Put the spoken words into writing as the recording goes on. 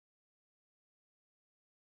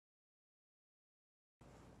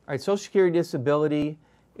All right, Social Security disability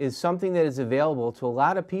is something that is available to a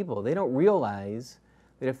lot of people. They don't realize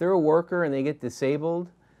that if they're a worker and they get disabled,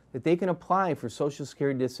 that they can apply for Social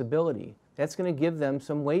Security disability. That's going to give them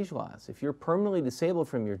some wage loss. If you're permanently disabled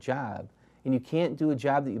from your job and you can't do a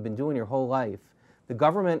job that you've been doing your whole life, the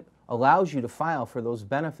government allows you to file for those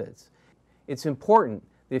benefits. It's important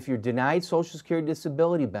that if you're denied Social Security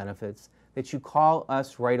disability benefits, that you call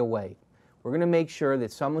us right away. We're going to make sure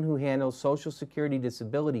that someone who handles Social Security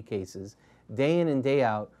disability cases day in and day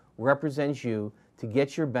out represents you to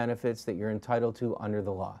get your benefits that you're entitled to under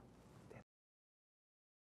the law.